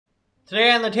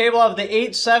Today on the table I have the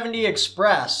 870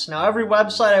 Express. Now every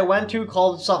website I went to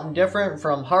called it something different,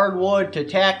 from hardwood to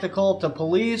tactical to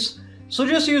police, so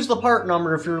just use the part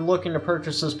number if you're looking to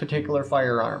purchase this particular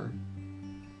firearm.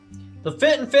 The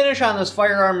fit and finish on this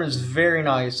firearm is very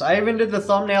nice. I even did the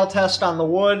thumbnail test on the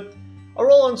wood. I'll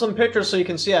roll in some pictures so you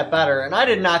can see it better, and I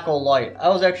did not go light. I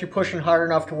was actually pushing hard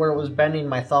enough to where it was bending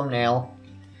my thumbnail.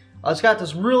 It's got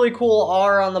this really cool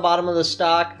R on the bottom of the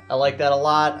stock. I like that a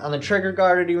lot. On the trigger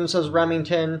guard it even says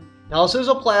Remington. Now this is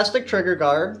a plastic trigger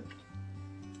guard.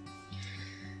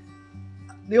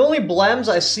 The only blems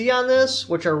I see on this,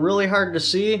 which are really hard to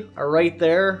see, are right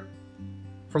there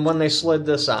from when they slid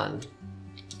this on.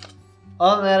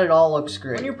 Other than that, it all looks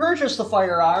great. When you purchase the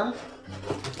firearm,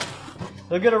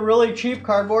 you'll get a really cheap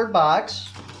cardboard box,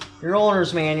 your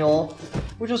owner's manual,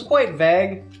 which is quite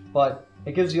vague, but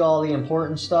it gives you all the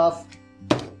important stuff,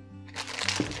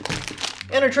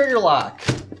 and a trigger lock.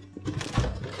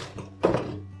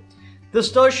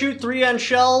 This does shoot 3-inch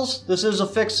shells. This is a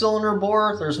fixed cylinder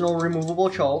bore. There's no removable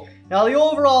choke. Now the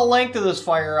overall length of this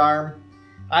firearm,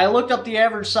 I looked up the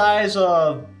average size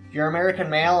of your American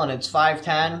male and it's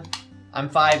 5'10". I'm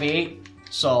 5'8",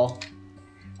 so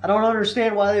I don't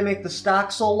understand why they make the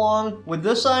stock so long with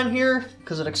this on here,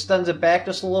 because it extends it back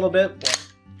just a little bit, but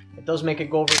it does make it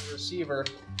go over the receiver.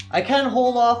 I can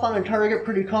hold off on a target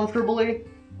pretty comfortably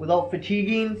without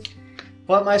fatiguing,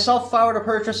 but myself, if I were to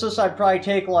purchase this, I'd probably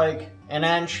take like an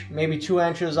inch, maybe 2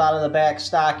 inches out of the back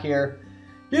stock here.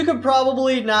 You could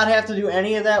probably not have to do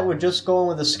any of that with just going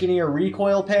with a skinnier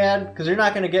recoil pad, because you're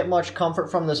not going to get much comfort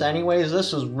from this anyways.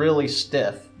 This is really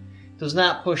stiff. Does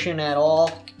not push in at all.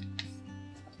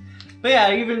 But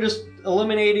yeah, even just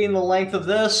eliminating the length of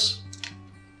this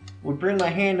would bring my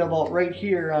hand about right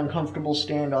here on comfortable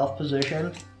standoff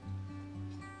position.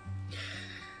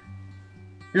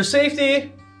 Your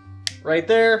safety, right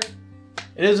there.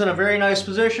 It is in a very nice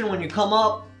position. When you come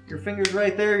up, your finger's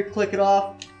right there, you click it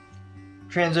off,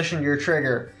 transition to your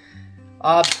trigger.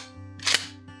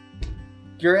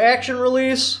 Your action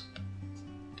release,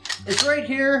 it's right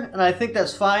here, and I think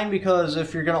that's fine, because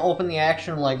if you're gonna open the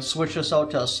action, like switch this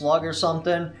out to a slug or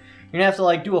something, you're gonna have to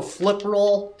like do a flip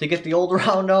roll to get the old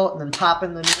round out and then pop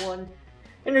in the new one,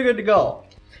 and you're good to go.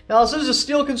 Now this is a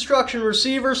steel construction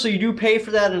receiver, so you do pay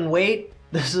for that in weight.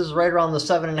 This is right around the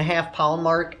 7.5 pound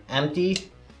mark,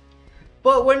 empty.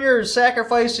 But when you're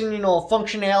sacrificing, you know,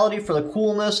 functionality for the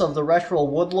coolness of the retro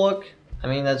wood look, I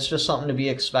mean, that's just something to be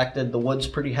expected. The wood's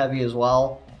pretty heavy as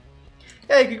well.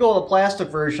 Yeah, you could go with a plastic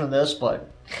version of this,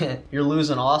 but you're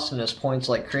losing awesomeness points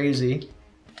like crazy.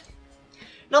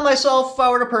 Now myself, if I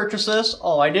were to purchase this,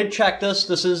 I did check this.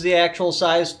 This is the actual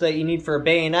size that you need for a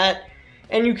bayonet.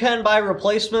 And you can buy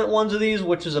replacement ones of these,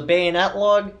 which is a bayonet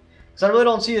lug. Because I really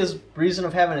don't see a reason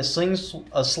of having a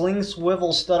sling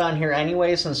swivel stud on here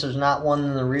anyway, since there's not one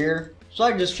in the rear. So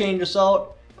I just change this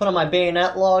out, put on my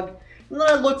bayonet lug, and then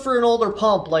I'd look for an older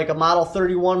pump, like a Model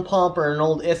 31 pump or an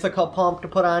old Ithaca pump to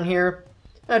put on here.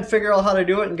 I'd figure out how to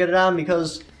do it and get it on,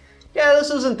 because yeah, this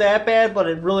isn't that bad, but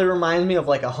it really reminds me of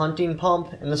like a hunting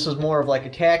pump, and this is more of like a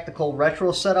tactical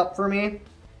retro setup for me.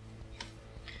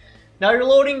 Now your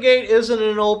loading gate isn't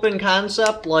an open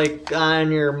concept like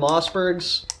on your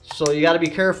Mossbergs, so you got to be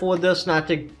careful with this not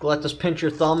to let this pinch your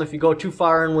thumb. If you go too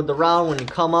far in with the round, when you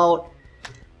come out,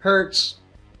 hurts,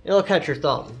 it'll catch your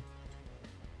thumb.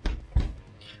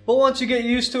 But once you get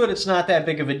used to it, it's not that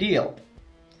big of a deal.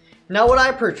 Now, would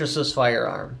I purchase this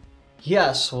firearm?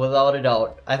 Yes, without a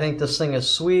doubt. I think this thing is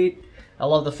sweet. I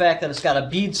love the fact that it's got a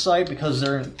bead sight, because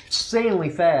they're insanely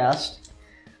fast.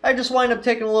 I just wind up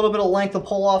taking a little bit of length to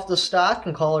pull off the stock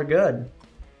and call it good.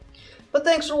 But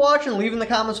thanks for watching. Leave in the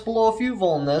comments below if you've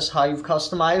owned this, how you've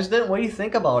customized it, and what do you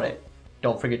think about it.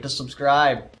 Don't forget to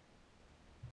subscribe.